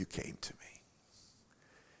 but you came to me.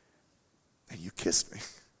 And you kissed me.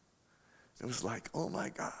 It was like, oh my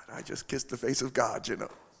God, I just kissed the face of God,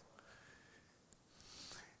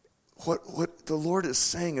 What the Lord is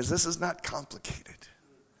saying is this is not complicated.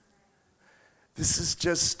 This is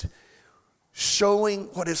just showing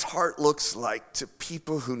what His heart looks like to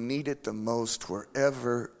people who need it the most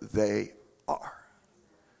wherever they are.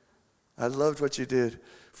 I loved what you did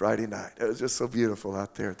Friday night. It was just so beautiful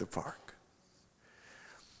out there at the park.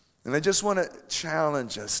 And I just want to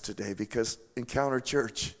challenge us today because Encounter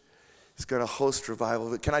Church is going to host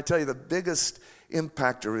revival. But can I tell you, the biggest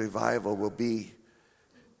impact of revival will be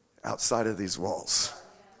outside of these walls.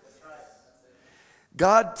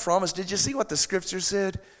 God promised, did you see what the scripture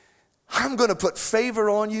said? I'm going to put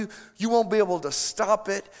favor on you. You won't be able to stop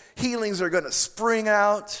it. Healings are going to spring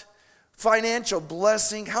out. financial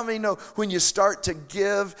blessing. How many know when you start to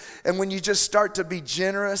give and when you just start to be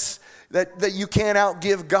generous, that you can't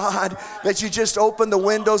outgive God, that you just open the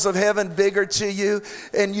windows of heaven bigger to you,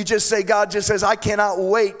 and you just say, God just says, I cannot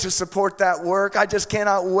wait to support that work. I just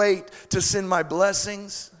cannot wait to send my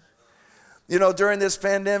blessings. You know, during this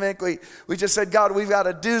pandemic, we just said, God, we've got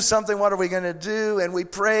to do something. What are we going to do? And we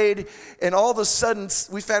prayed, and all of a sudden,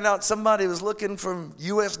 we found out somebody was looking from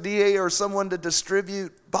USDA or someone to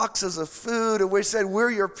distribute boxes of food, and we said,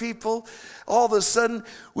 we're your people. All of a sudden,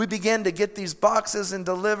 we began to get these boxes and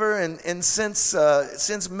deliver, and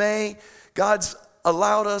since May, God's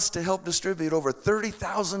allowed us to help distribute over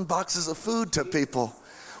 30,000 boxes of food to people.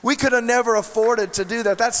 We could have never afforded to do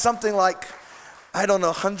that. That's something like, I don't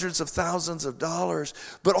know, hundreds of thousands of dollars.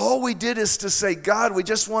 But all we did is to say, God, we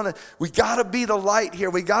got to be the light here.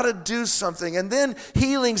 We got to do something. And then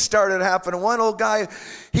healing started happening. One old guy,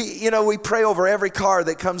 we pray over every car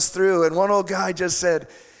that comes through. And one old guy just said,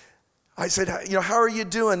 I said, how are you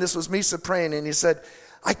doing? This was Misa praying. And he said,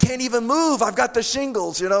 I can't even move. I've got the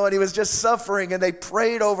shingles, and he was just suffering, and they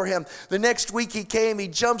prayed over him. The next week he came, he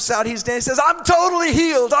jumps out, he's dancing, he says, I'm totally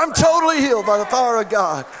healed. I'm totally healed by the power of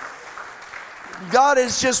God. God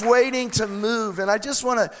is just waiting to move, and I just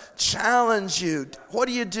want to challenge you. What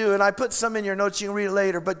do you do? And I put some in your notes, you can read it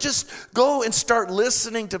later, but just go and start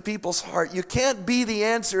listening to people's heart. You can't be the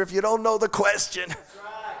answer if you don't know the question. That's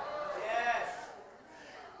right. Yes.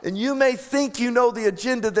 And you may think you know the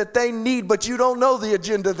agenda that they need, but you don't know the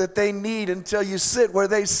agenda that they need until you sit where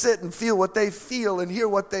they sit and feel what they feel and hear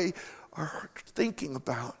what they are thinking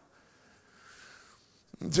about.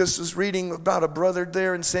 Just was reading about a brother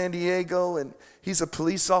there in San Diego, and he's a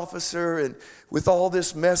police officer, and with all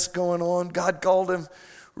this mess going on, God called him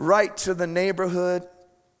right to the neighborhood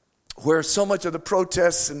where so much of the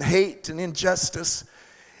protests and hate and injustice.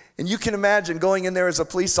 And you can imagine going in there as a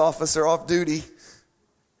police officer off duty,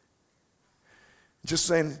 just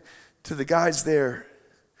saying to the guys there,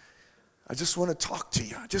 I just want to talk to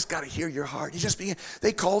you. I just got to hear your heart.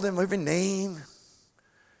 They called him every name.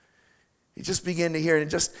 He just began to hear it, and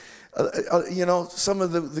just, some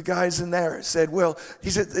of the guys in there said, he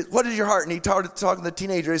said, what is your heart? And he started talking to the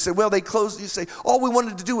teenager. He said, they closed. You say, all we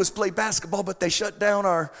wanted to do was play basketball, but they shut down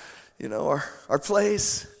our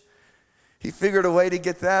place. He figured a way to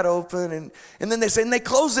get that open, and then they said, and they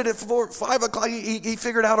closed it at 5 o'clock. He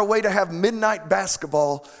figured out a way to have midnight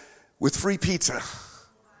basketball with free pizza.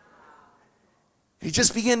 He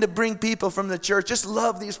just began to bring people from the church. Just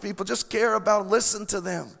love these people. Just care about them. Listen to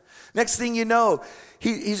them. Next thing you know,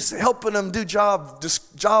 he's helping them do job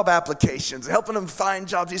applications, helping them find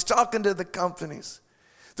jobs. He's talking to the companies.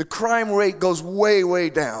 The crime rate goes way, way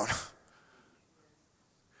down.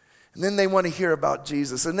 And then they want to hear about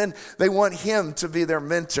Jesus. And then they want him to be their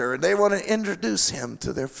mentor. And they want to introduce him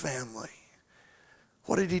to their family.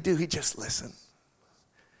 What did he do? He just listened.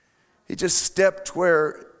 He just stepped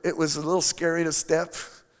where it was a little scary to step.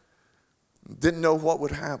 Didn't know what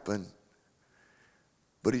would happen.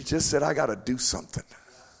 But he just said, I got to do something.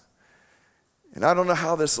 And I don't know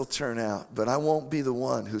how this will turn out, but I won't be the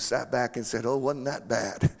one who sat back and said, wasn't that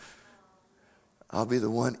bad. I'll be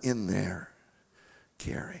the one in there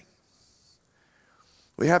caring.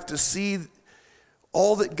 We have to see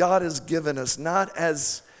all that God has given us, not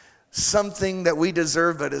as something that we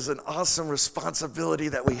deserve, but as an awesome responsibility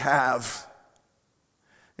that we have.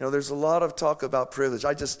 There's a lot of talk about privilege.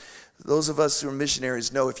 Those of us who are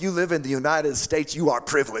missionaries know if you live in the United States, you are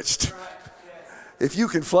privileged. Right. Yes. If you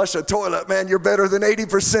can flush a toilet, man, you're better than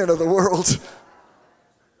 80% of the world.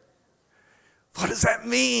 What does that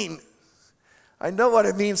mean? I know what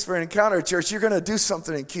it means for an Encounter Church. You're going to do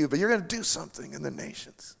something in Cuba. You're going to do something in the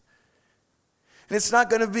nations. And it's not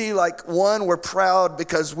going to be like, we're proud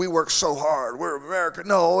because we work so hard. We're America.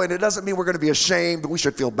 No, and it doesn't mean we're going to be ashamed, but we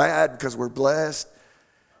should feel bad because we're blessed.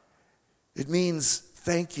 It means,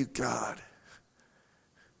 thank you, God,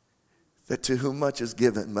 that to whom much is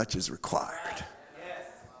given, much is required. Yes.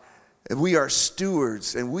 And we are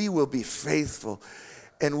stewards, and we will be faithful,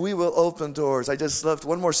 and we will open doors. I just loved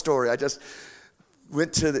one more story. I just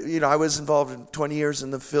went to, I was involved in 20 years in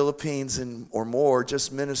the Philippines or more,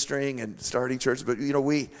 just ministering and starting churches. But,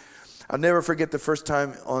 I'll never forget the first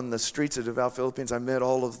time on the streets of Davao, Philippines, I met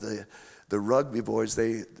all of the rugby boys,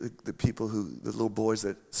 the people the little boys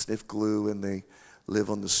that sniff glue and they live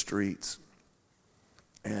on the streets.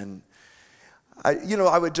 And I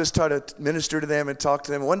would just try to minister to them and talk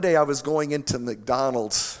to them. One day I was going into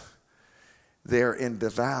McDonald's there in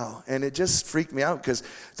Davao. And it just freaked me out because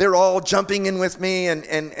they're all jumping in with me.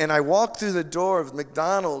 And I walked through the door of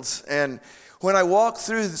McDonald's. And when I walked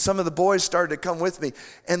through, some of the boys started to come with me.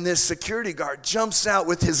 And this security guard jumps out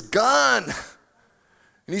with his gun.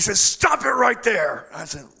 And he says, "Stop it right there." I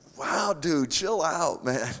said, "Wow, dude, chill out,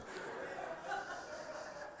 man."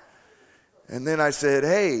 And then I said,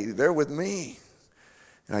 "Hey, they're with me."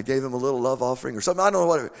 And I gave him a little love offering or something. I don't know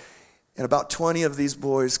what. And about 20 of these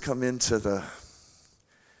boys come into the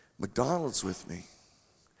McDonald's with me.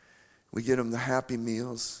 We get them the Happy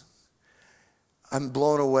Meals. I'm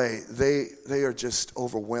blown away. They are just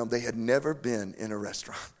overwhelmed. They had never been in a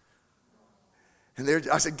restaurant. And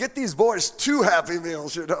I said, "Get these boys 2 Happy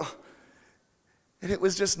Meals, you know." And it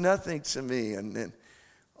was just nothing to me. And then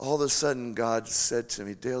all of a sudden God said to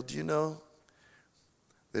me, "Dale, do you know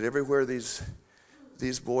that everywhere these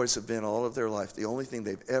boys have been all of their life, the only thing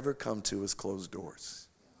they've ever come to is closed doors.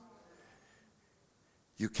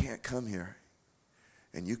 You can't come here,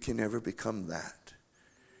 and you can never become that.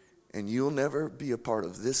 And you'll never be a part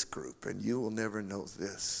of this group, and you will never know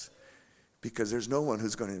this, because there's no one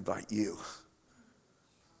who's going to invite you.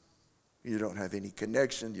 You don't have any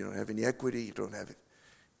connection, you don't have any equity, you don't have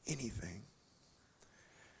anything."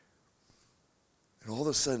 And all of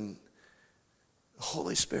a sudden, the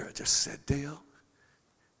Holy Spirit just said, "Dale,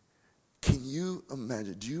 can you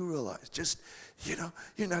imagine, do you realize, just,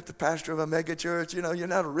 you're not the pastor of a mega church, you're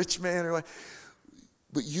not a rich man or what,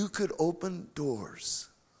 but you could open doors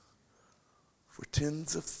for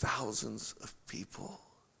tens of thousands of people.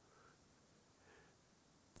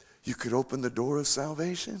 You could open the door of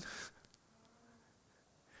salvation,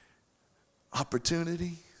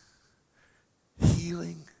 opportunity,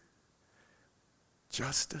 healing,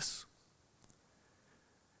 justice."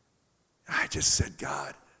 I just said,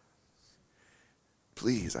 "God,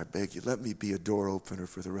 please, I beg you, let me be a door opener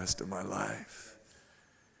for the rest of my life."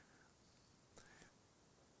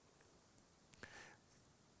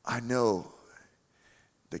 I know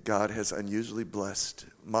that God has unusually blessed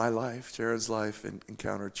my life, Jared's life, and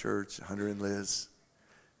Encounter Church, Hunter and Liz,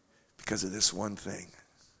 because of this one thing.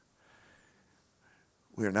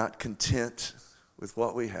 We are not content with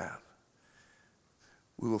what we have.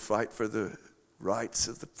 We will fight for the rights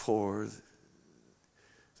of the poor,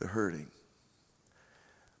 the hurting.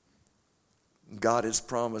 God has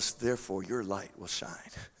promised, therefore, your light will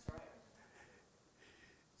shine.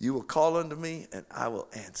 You will call unto me, and I will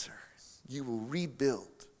answer. You will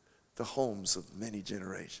rebuild the homes of many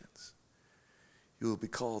generations. You will be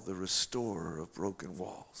called the restorer of broken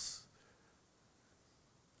walls.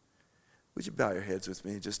 Would you bow your heads with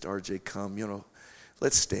me? Just RJ, come.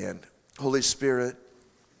 Let's stand. Holy Spirit,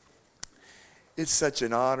 it's such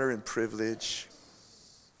an honor and privilege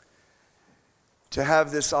to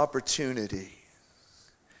have this opportunity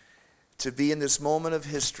to be in this moment of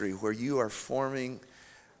history where you are forming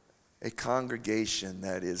a congregation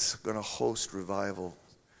that is going to host revival,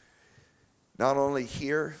 not only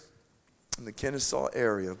here in the Kennesaw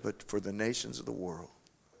area, but for the nations of the world.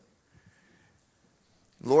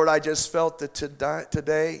 Lord, I just felt that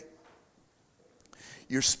today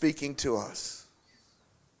you're speaking to us.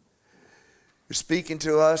 You're speaking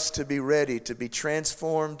to us to be ready, to be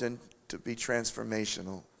transformed, and to be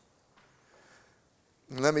transformational.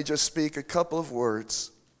 And let me just speak a couple of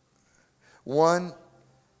words. One,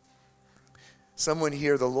 someone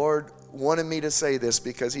here, the Lord wanted me to say this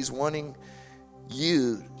because He's wanting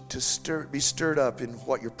you to be stirred up in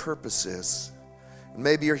what your purpose is.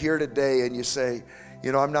 Maybe you're here today and you say,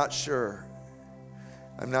 I'm not sure.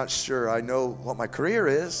 I'm not sure. I know what my career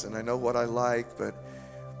is and I know what I like, but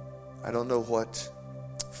I don't know what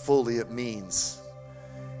fully it means.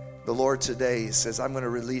 The Lord today says, I'm going to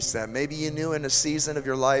release that. Maybe you knew in a season of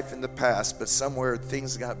your life in the past, but somewhere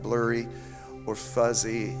things got blurry or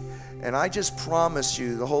fuzzy. And I just promise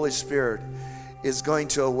you, the Holy Spirit is going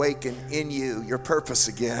to awaken in you your purpose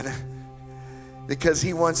again because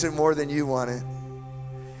He wants it more than you want it.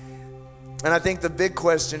 And I think the big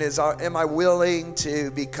question is, am I willing to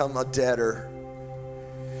become a debtor?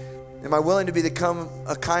 Am I willing to become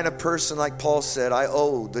a kind of person like Paul said, I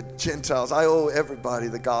owe the Gentiles, I owe everybody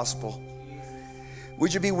the gospel?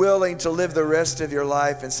 Would you be willing to live the rest of your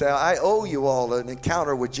life and say, I owe you all an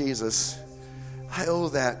encounter with Jesus. I owe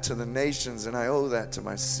that to the nations and I owe that to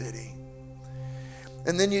my city.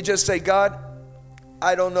 And then you just say, God,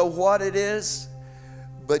 I don't know what it is,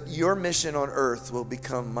 but your mission on earth will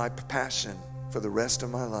become my passion for the rest of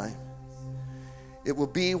my life. It will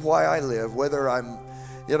be why I live, whether I'm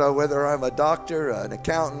a doctor, an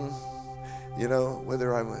accountant,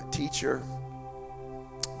 whether I'm a teacher,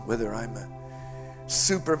 whether I'm a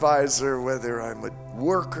supervisor, whether I'm a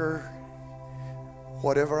worker,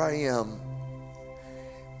 whatever I am,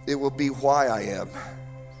 it will be why I am.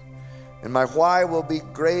 And my why will be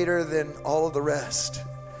greater than all of the rest.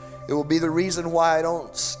 It will be the reason why I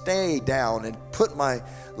don't stay down and put my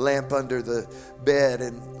lamp under the bed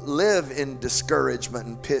and live in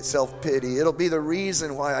discouragement and self-pity. It'll be the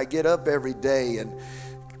reason why I get up every day and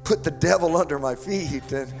put the devil under my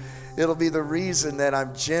feet. And it'll be the reason that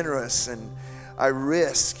I'm generous and I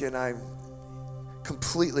risk and I'm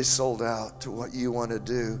completely sold out to what you want to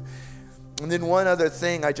do. And then one other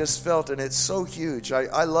thing I just felt, and it's so huge.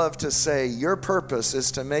 I love to say your purpose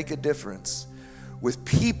is to make a difference with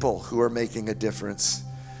people who are making a difference,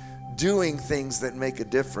 doing things that make a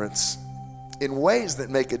difference, in ways that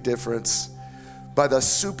make a difference by the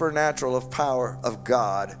supernatural power of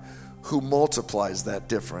God who multiplies that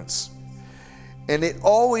difference. And it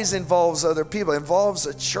always involves other people. It involves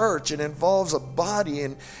a church. It involves a body.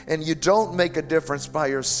 And you don't make a difference by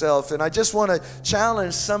yourself. And I just want to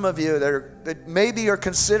challenge some of you that maybe are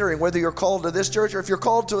considering whether you're called to this church or if you're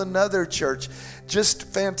called to another church.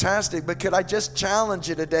 Just fantastic. But could I just challenge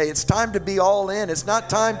you today? It's time to be all in. It's not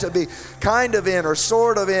time to be kind of in or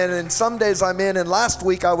sort of in. And some days I'm in, and last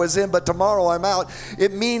week I was in, but tomorrow I'm out.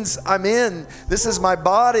 It means I'm in. This is my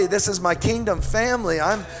body. This is my kingdom family.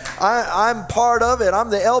 I'm part of it. I'm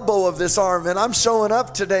the elbow of this arm, and I'm showing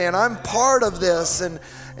up today, and I'm part of this, and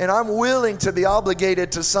I'm willing to be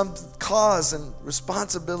obligated to some cause and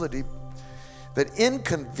responsibility that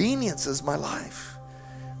inconveniences my life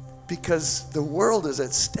because the world is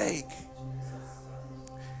at stake.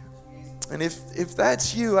 And if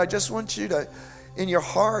that's you, I just want you to, in your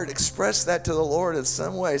heart, express that to the Lord in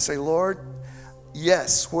some way. Say, Lord,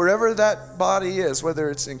 yes, wherever that body is, whether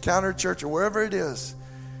it's Encounter Church or wherever it is,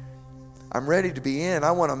 I'm ready to be in.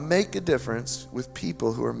 I want to make a difference with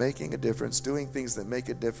people who are making a difference, doing things that make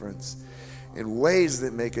a difference, in ways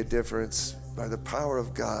that make a difference by the power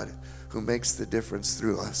of God who makes the difference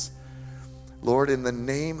through us. Lord, in the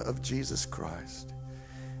name of Jesus Christ.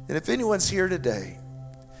 And if anyone's here today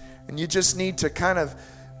and you just need to kind of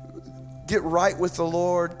get right with the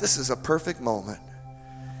Lord, this is a perfect moment.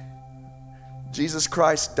 Jesus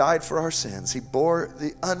Christ died for our sins. He bore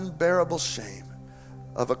the unbearable shame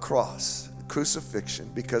of a cross,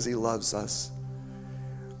 crucifixion, because he loves us.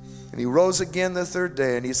 And he rose again the third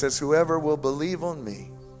day, and he says, whoever will believe on me,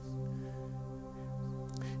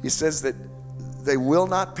 he says that they will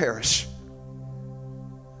not perish,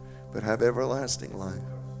 but have everlasting life.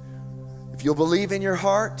 If you'll believe in your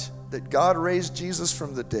heart that God raised Jesus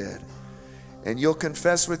from the dead, and you'll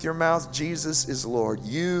confess with your mouth Jesus is Lord,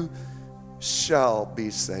 you shall be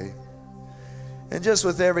saved. And just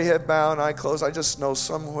with every head bowed and eye closed, I just know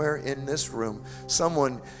somewhere in this room,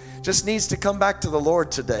 someone just needs to come back to the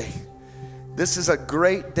Lord today. This is a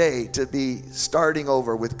great day to be starting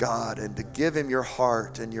over with God and to give him your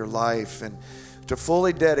heart and your life and to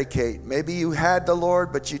fully dedicate. Maybe you had the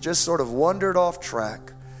Lord, but you just sort of wandered off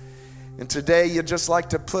track. And today you'd just like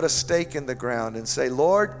to put a stake in the ground and say,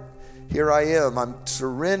 Lord, here I am. I'm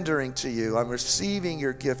surrendering to you. I'm receiving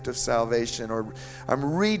your gift of salvation, or I'm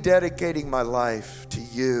rededicating my life to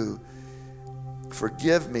you.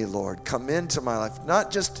 Forgive me, Lord. Come into my life.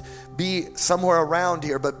 Not just be somewhere around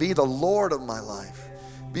here, but be the Lord of my life.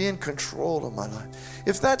 Be in control of my life.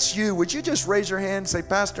 If that's you, would you just raise your hand and say,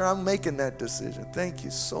 Pastor, I'm making that decision. Thank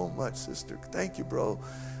you so much, sister. Thank you, bro.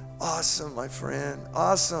 Awesome, my friend.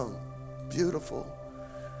 Awesome. Beautiful.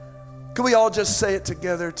 Can we all just say it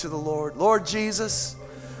together to the Lord? Lord Jesus,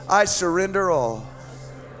 I surrender all.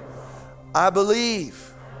 I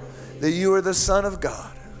believe that you are the Son of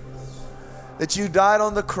God, that you died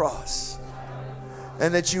on the cross,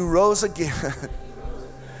 and that you rose again.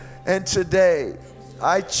 And today,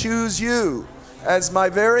 I choose you as my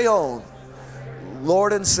very own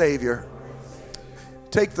Lord and Savior.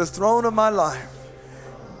 Take the throne of my life.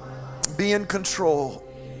 Be in control.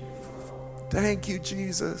 Thank you,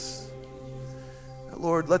 Jesus.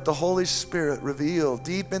 Lord, let the Holy Spirit reveal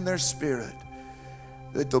deep in their spirit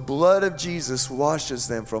that the blood of Jesus washes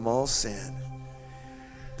them from all sin.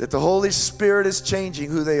 That the Holy Spirit is changing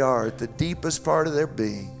who they are at the deepest part of their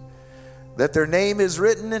being. That their name is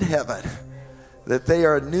written in heaven. That they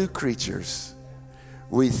are new creatures.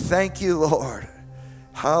 We thank you, Lord.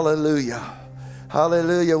 Hallelujah.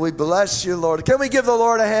 Hallelujah. We bless you, Lord. Can we give the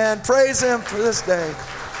Lord a hand? Praise him for this day.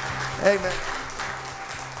 Amen.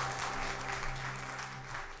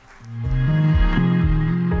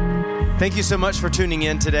 Thank you so much for tuning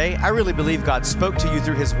in today. I really believe God spoke to you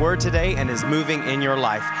through His Word today and is moving in your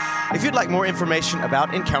life. If you'd like more information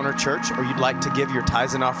about Encounter Church, or you'd like to give your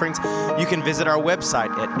tithes and offerings, you can visit our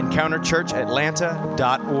website at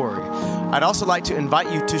encounterchurchatlanta.org. I'd also like to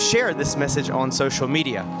invite you to share this message on social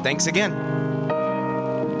media. Thanks again.